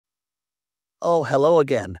Oh, hello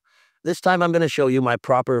again. This time I'm going to show you my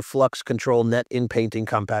proper Flux Control Net Inpainting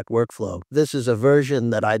compact workflow. This is a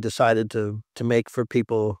version that I decided to make for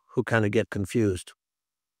people who kind of get confused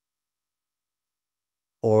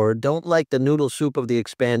or don't like the noodle soup of the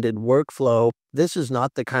expanded workflow. This is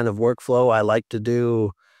not the kind of workflow I like to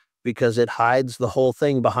do because it hides the whole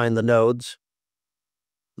thing behind the nodes.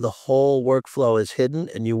 The whole workflow is hidden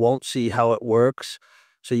and you won't see how it works,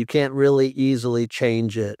 so you can't really easily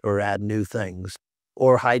change it or add new things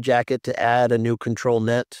or hijack it to add a new control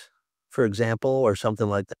net, for example, or something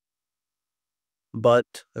like that. But,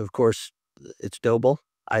 of course, it's doable.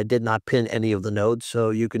 I did not pin any of the nodes,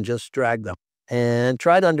 so you can just drag them and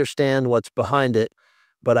try to understand what's behind it.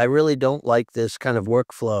 But I really don't like this kind of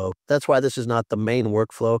workflow. That's why this is not the main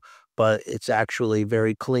workflow, but it's actually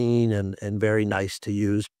very clean and very nice to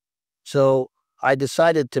use. So I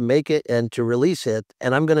decided to make it and to release it,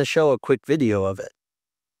 and I'm going to show a quick video of it.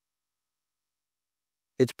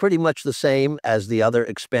 It's pretty much the same as the other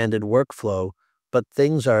expanded workflow, but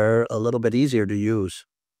things are a little bit easier to use.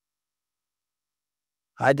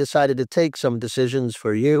 I decided to take some decisions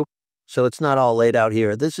for you, so it's not all laid out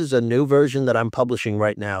here. This is a new version that I'm publishing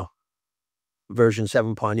right now, version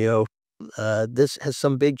 7.0. This has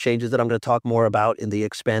some big changes that I'm going to talk more about in the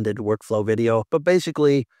expanded workflow video, but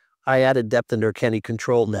basically, I added depth under Canny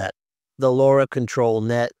control net, the LoRa control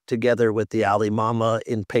net together with the Alimama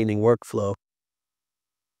Inpainting workflow.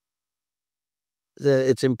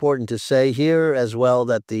 It's important to say here as well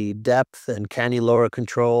that the depth and Canny LoRa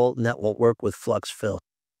control net won't work with Flux fill.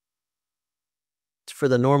 It's for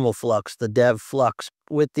the normal Flux, the dev Flux,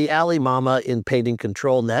 with the Alimama Inpainting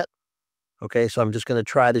control net. Okay, so I'm just going to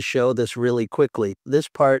try to show this really quickly. This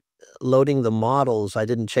part, loading the models, I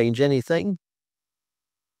didn't change anything.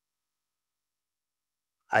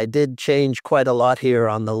 I did change quite a lot here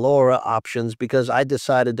on the LoRa options because I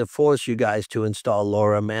decided to force you guys to install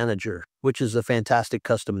LoRa Manager, which is a fantastic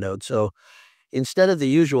custom node. So instead of the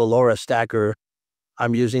usual LoRa stacker,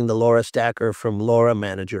 I'm using the LoRa stacker from LoRa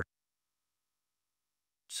Manager.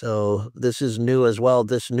 So this is new as well.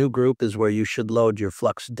 This new group is where you should load your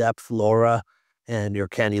Flux Depth LoRa and your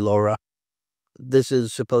Canny LoRa. This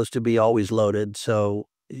is supposed to be always loaded, so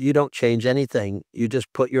you don't change anything. You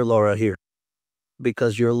just put your LoRa here,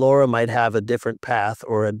 because your LoRa might have a different path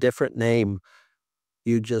or a different name.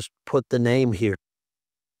 You just put the name here.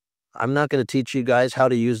 I'm not going to teach you guys how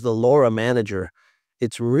to use the LoRa Manager.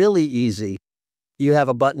 It's really easy. You have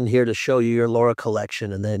a button here to show you your LoRa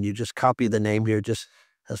collection, and then you just copy the name here. Just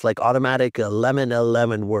as like automatic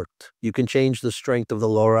lemon worked. You can change the strength of the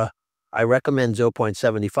LoRa. I recommend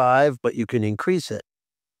 0.75, but you can increase it.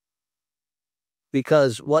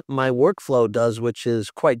 Because what my workflow does, which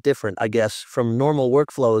is quite different, I guess, from normal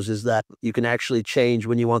workflows, is that you can actually change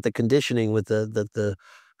when you want the conditioning with the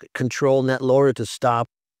control net LoRa to stop.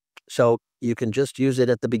 So you can just use it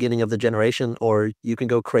at the beginning of the generation, or you can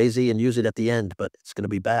go crazy and use it at the end, but it's going to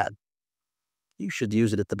be bad. You should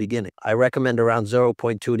use it at the beginning. I recommend around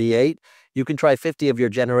 0.28. You can try 50 of your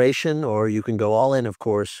generation, or you can go all in, of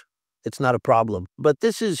course. It's not a problem. But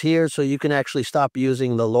this is here so you can actually stop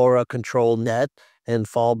using the LoRa control net and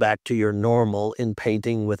fall back to your normal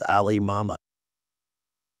Inpainting with Alimama.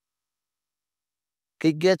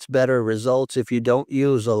 It gets better results if you don't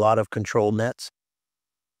use a lot of control nets.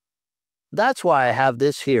 That's why I have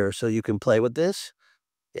this here, so you can play with this,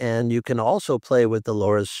 and you can also play with the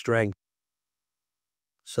LoRa's strength.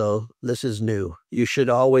 So this is new. You should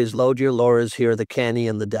always load your LoRa's here, the Canny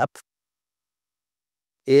and the depth.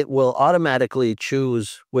 It will automatically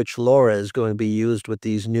choose which LoRa is going to be used with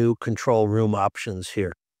these new control room options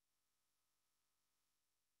here.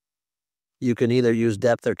 You can either use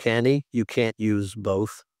depth or Canny. You can't use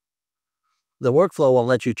both. The workflow won't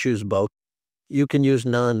let you choose both. You can use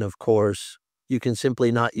none, of course. You can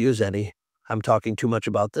simply not use any. I'm talking too much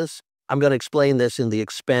about this. I'm going to explain this in the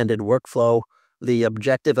expanded workflow. The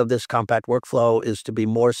objective of this compact workflow is to be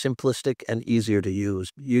more simplistic and easier to use.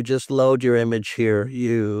 You just load your image here.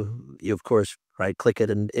 You of course, right-click it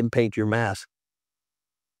and inpaint your mask.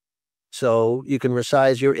 So you can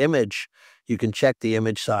resize your image. You can check the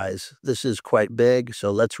image size. This is quite big, so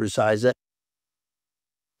let's resize it.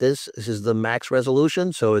 This is the max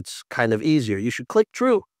resolution, so it's kind of easier. You should click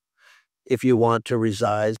True if you want to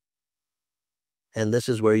resize. And this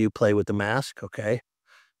is where you play with the mask, okay?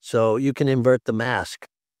 So you can invert the mask,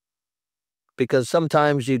 because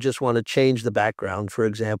sometimes you just want to change the background, for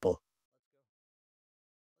example.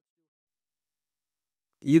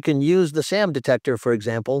 You can use the SAM detector, for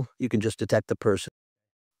example. You can just detect the person.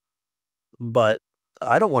 But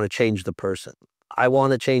I don't want to change the person. I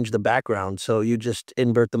want to change the background. So you just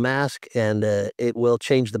invert the mask and it will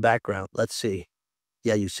change the background. Let's see.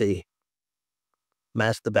 Yeah, you see.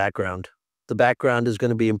 Mask the background. The background is going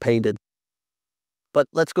to be painted. But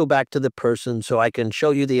let's go back to the person so I can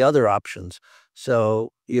show you the other options.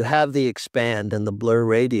 So you have the expand and the blur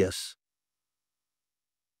radius.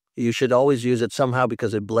 You should always use it somehow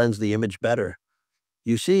because it blends the image better.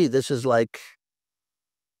 You see, this is like,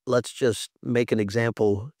 let's just make an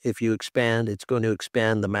example. If you expand, it's going to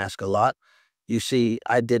expand the mask a lot. You see,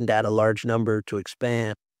 I didn't add a large number to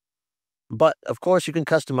expand. But of course, you can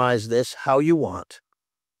customize this how you want.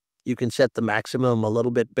 You can set the maximum a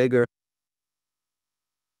little bit bigger.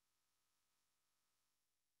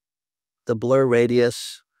 The blur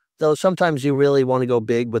radius, though sometimes you really want to go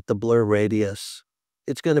big with the blur radius.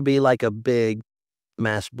 It's going to be like a big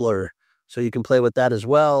mask blur. So you can play with that as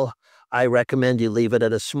well. I recommend you leave it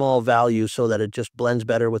at a small value so that it just blends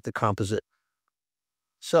better with the composite.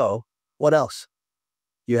 So, what else?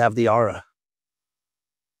 You have the aura.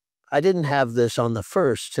 I didn't have this on the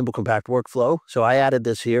first Simple Compact workflow, so I added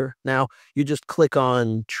this here. Now, you just click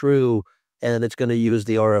on True, and it's going to use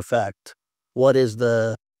the aura effect. What is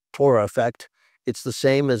the aura effect? It's the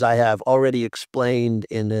same as I have already explained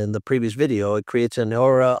in the previous video. It creates an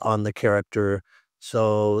aura on the character,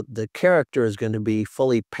 so the character is going to be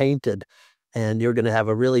fully painted, and you're going to have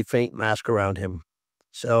a really faint mask around him.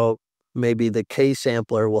 So maybe the K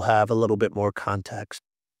sampler will have a little bit more context.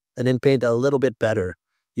 And Inpaint a little bit better.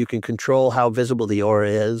 You can control how visible the aura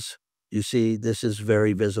is. You see, this is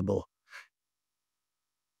very visible.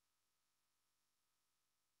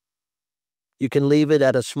 You can leave it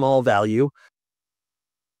at a small value.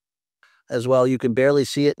 As well, you can barely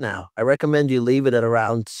see it now. I recommend you leave it at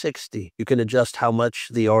around 60. You can adjust how much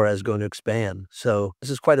the aura is going to expand. So this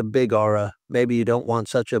is quite a big aura. Maybe you don't want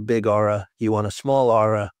such a big aura. You want a small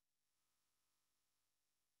aura.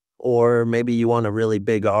 Or maybe you want a really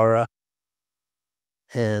big aura.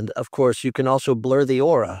 And of course, you can also blur the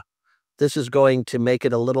aura. This is going to make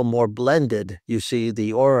it a little more blended. You see,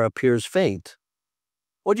 the aura appears faint.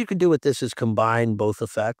 What you can do with this is combine both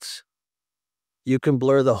effects. You can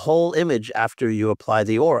blur the whole image after you apply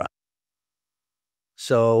the aura.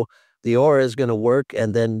 So the aura is going to work,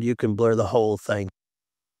 and then you can blur the whole thing.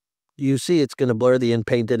 You see it's going to blur the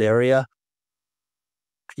in-painted area.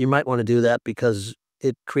 You might want to do that because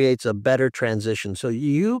it creates a better transition. So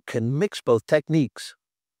you can mix both techniques,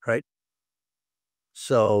 right?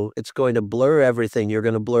 So it's going to blur everything. You're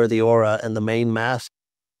going to blur the aura and the main mask.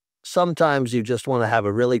 Sometimes you just want to have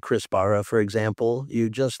a really crisp aura. For example,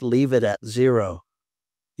 you just leave it at 0.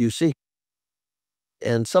 You see?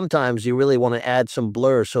 And sometimes you really want to add some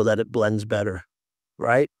blur so that it blends better,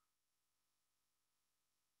 right?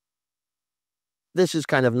 This is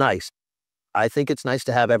kind of nice. I think it's nice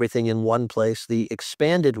to have everything in one place. The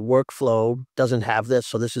expanded workflow doesn't have this,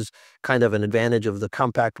 so this is kind of an advantage of the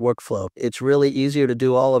compact workflow. It's really easier to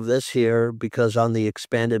do all of this here because on the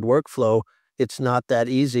expanded workflow, it's not that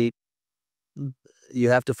easy. You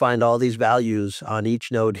have to find all these values on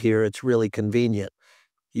each node here. It's really convenient.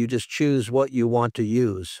 You just choose what you want to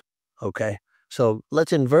use, okay? So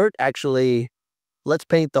let's invert. Actually, let's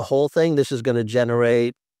paint the whole thing. This is going to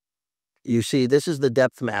generate. You see, this is the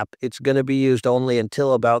depth map. It's going to be used only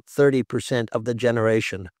until about 30% of the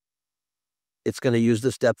generation. It's going to use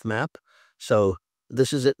this depth map. So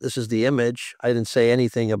this is it. This is the image. I didn't say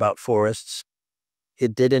anything about forests.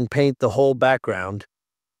 It didn't paint the whole background.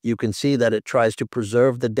 You can see that it tries to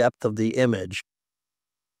preserve the depth of the image.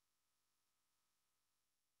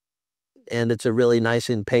 And it's a really nice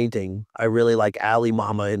Inpainting. I really like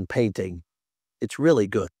Alimama Inpainting. It's really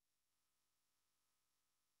good.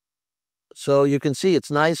 So you can see it's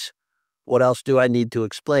nice. What else do I need to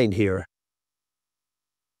explain here?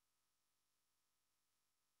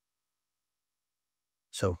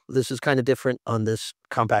 So this is kind of different on this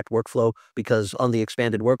compact workflow because on the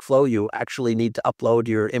expanded workflow, you actually need to upload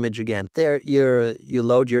your image again. There, you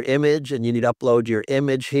load your image and you need to upload your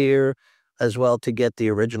image here as well to get the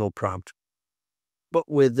original prompt. But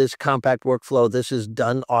with this compact workflow, this is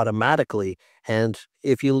done automatically. And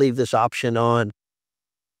if you leave this option on,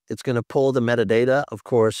 it's going to pull the metadata. Of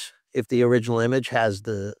course, if the original image has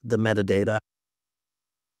the metadata,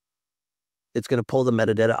 it's going to pull the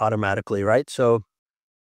metadata automatically, right? So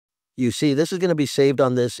you see, this is going to be saved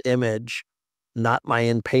on this image, not my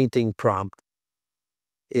Inpainting prompt.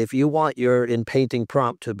 If you want your Inpainting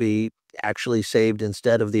prompt to be actually saved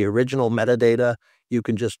instead of the original metadata, you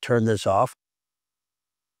can just turn this off.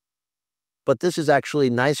 But this is actually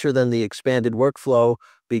nicer than the expanded workflow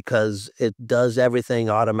because it does everything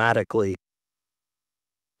automatically.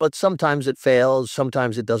 but sometimes it fails,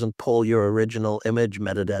 sometimes it doesn't pull your original image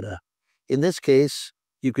metadata. In this case,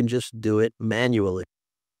 you can just do it manually.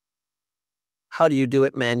 How do you do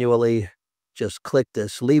it manually? Just click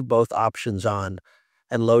this, leave both options on,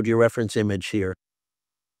 and load your reference image here.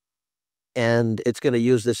 And it's going to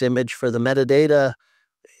use this image for the metadata.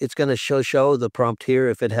 It's going to show the prompt here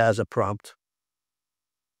if it has a prompt.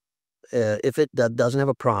 If it doesn't have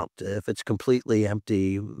a prompt, if it's completely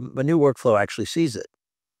empty, a new workflow actually sees it.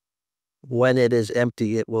 When it is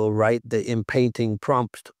empty, it will write the Inpainting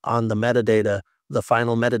prompt on the metadata, the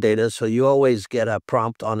final metadata, so you always get a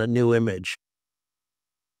prompt on a new image.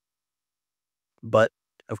 But,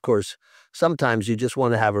 of course, sometimes you just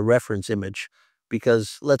want to have a reference image,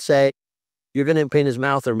 because let's say you're going to paint his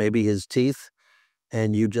mouth or maybe his teeth,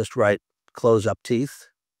 and you just write close-up teeth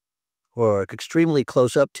or extremely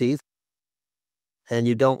close-up teeth, and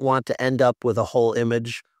you don't want to end up with a whole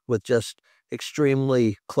image with just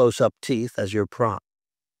extremely close-up teeth as your prompt.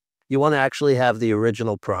 You want to actually have the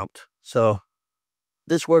original prompt. So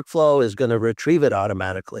this workflow is going to retrieve it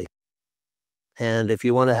automatically. And if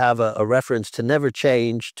you want to have a reference to never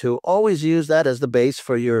change, to always use that as the base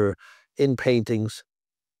for your Inpaintings,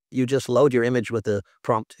 you just load your image with the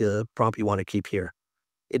prompt you want to keep here.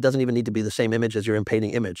 It doesn't even need to be the same image as your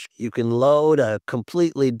Inpainting image. You can load a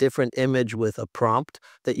completely different image with a prompt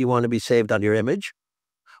that you want to be saved on your image.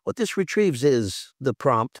 What this retrieves is the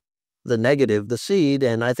prompt, the negative, the seed,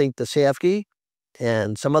 and I think the CF key,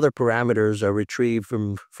 and some other parameters are retrieved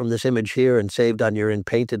from this image here and saved on your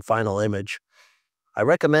Inpainted final image. I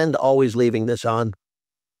recommend always leaving this on.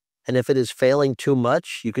 And if it is failing too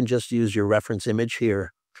much, you can just use your reference image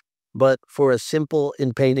here. But for a simple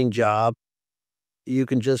Inpainting job, you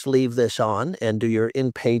can just leave this on and do your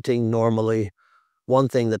Inpainting normally. One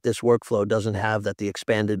thing that this workflow doesn't have that the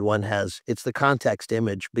expanded one has, it's the context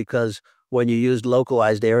image, because when you used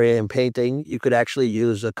localized area Inpainting, you could actually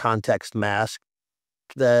use a context mask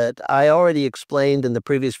that I already explained in the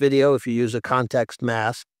previous video. If you use a context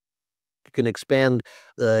mask, you can expand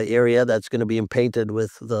the area that's going to be Inpainted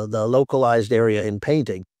with the localized area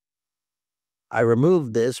Inpainting. I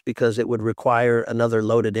removed this because it would require another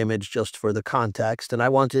loaded image just for the context, and I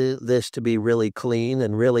wanted this to be really clean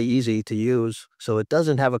and really easy to use, so it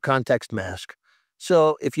doesn't have a context mask.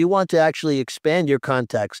 So if you want to actually expand your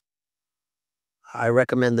context, I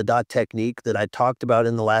recommend the dot technique that I talked about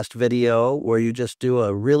in the last video, where you just do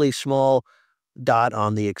a really small dot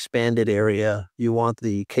on the expanded area you want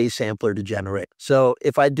the K-sampler to generate. So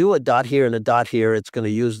if I do a dot here and a dot here, it's going to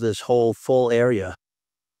use this whole full area.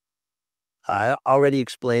 I already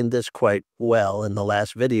explained this quite well in the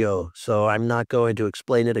last video, so I'm not going to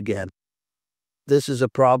explain it again. This is a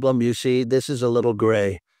problem, you see, this is a little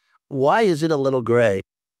gray. Why is it a little gray?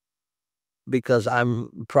 Because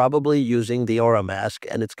I'm probably using the aura mask,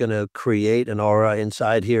 and it's going to create an aura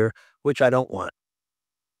inside here, which I don't want.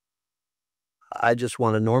 I just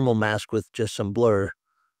want a normal mask with just some blur.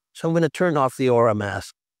 So I'm going to turn off the aura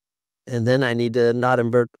mask. And then I need to not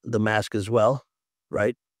invert the mask as well,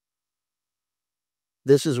 right?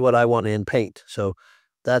 This is what I want in paint. So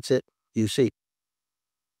that's it. You see,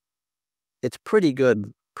 it's pretty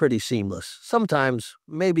good, pretty seamless. Sometimes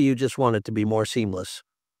maybe you just want it to be more seamless.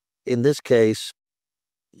 In this case,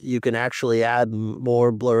 you can actually add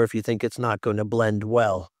more blur if you think it's not going to blend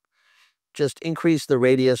well. Just increase the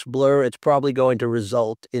radius blur. It's probably going to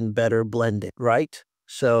result in better blending, right?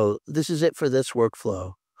 So this is it for this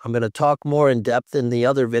workflow. I'm going to talk more in depth in the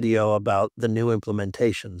other video about the new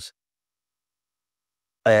implementations.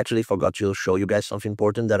 I actually forgot to show you guys something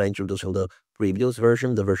important that I introduced in the previous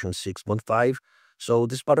version, the version 6.5. So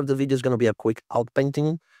this part of the video is going to be a quick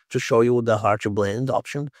outpainting to show you the hard to blend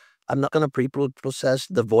option. I'm not going to pre-process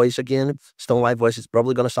the voice again. Stone White voice is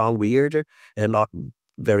probably going to sound weird and not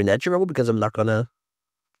very natural, because I'm not going to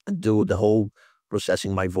do the whole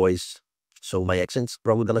processing my voice. So my accent's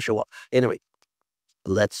probably going to show up. Anyway,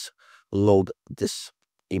 let's load this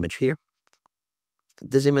image here.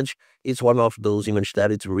 This image is one of those images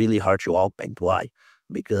that it's really hard to outpaint. Why?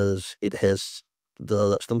 Because it has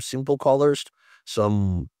some simple colors,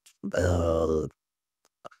 some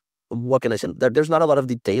what can I say? There's not a lot of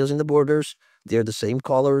details in the borders. They're the same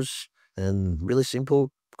colors and really simple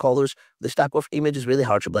colors. This type of image is really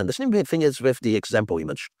hard to blend. The same thing is with the example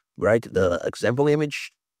image, right? The example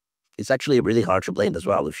image is actually really hard to blend as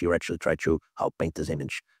well if you actually try to outpaint this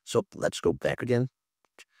image. So let's go back again.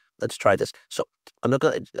 Let's try this. So I'm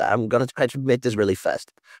gonna try to make this really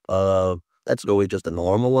fast. Let's go with just the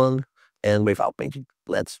normal one, and without painting,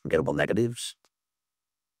 let's get about negatives.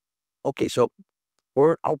 Okay, so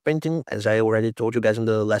for outpainting, as I already told you guys in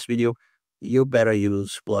the last video, you better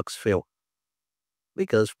use Flux fill.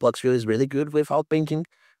 because Flux View is really good with Outpainting,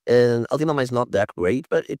 and Alimama is not that great,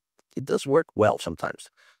 but it does work well sometimes.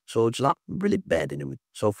 So it's not really bad anyway.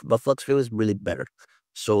 So, but Flux View is really better.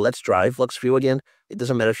 So let's try Flux View again. It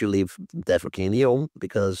doesn't matter if you leave that for Canny on,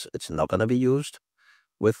 because it's not gonna be used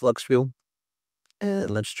with Flux View. And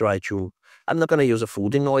let's try to. I'm not gonna use a full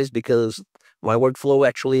denoise because my workflow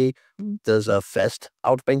actually does a fast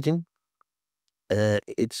outpainting.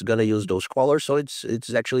 It's gonna use those colors, so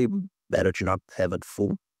it's actually better to not have it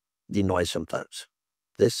full denoise sometimes.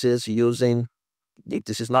 This is using.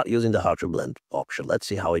 This is not using the Hard to Blend option. Let's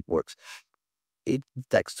see how it works. It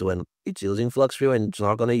text when it's using Flux View and it's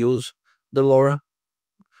not gonna use the LoRA.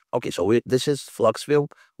 Okay, so this is Flux View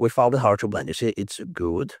without the Hard to Blend. You see, it's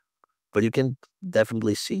good, but you can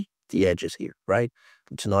definitely see the edges here, right?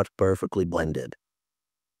 It's not perfectly blended.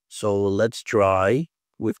 So let's try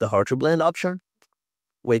with the Hard to Blend option,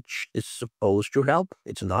 which is supposed to help.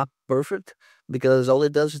 It's not perfect because all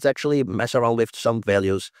it does is actually mess around with some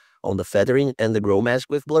values on the feathering and the grow mask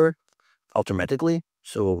with blur automatically.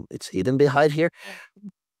 So it's hidden behind here.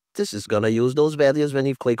 This is gonna use those values when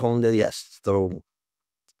you click on the yes. So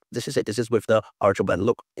this is it. This is with the Hard to Blend.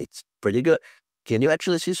 Look, it's pretty good. Can you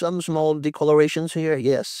actually see some small decolorations here?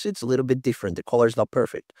 Yes, it's a little bit different. The color is not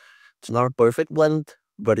perfect. It's not a perfect blend,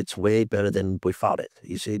 but it's way better than without it.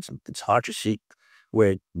 You see, it's hard to see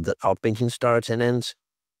where the outpainting starts and ends.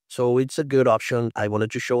 So it's a good option. I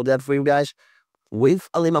wanted to show that for you guys. With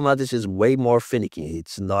Alimama, this is way more finicky.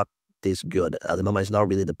 It's not this good. Alimama is not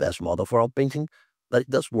really the best model for outpainting, but it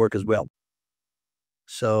does work as well.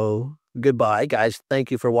 So goodbye, guys.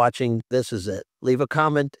 Thank you for watching. This is it. Leave a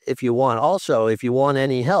comment if you want. Also, if you want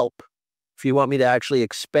any help, if you want me to actually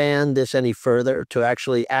expand this any further, to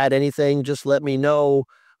actually add anything, just let me know.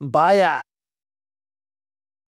 Bye.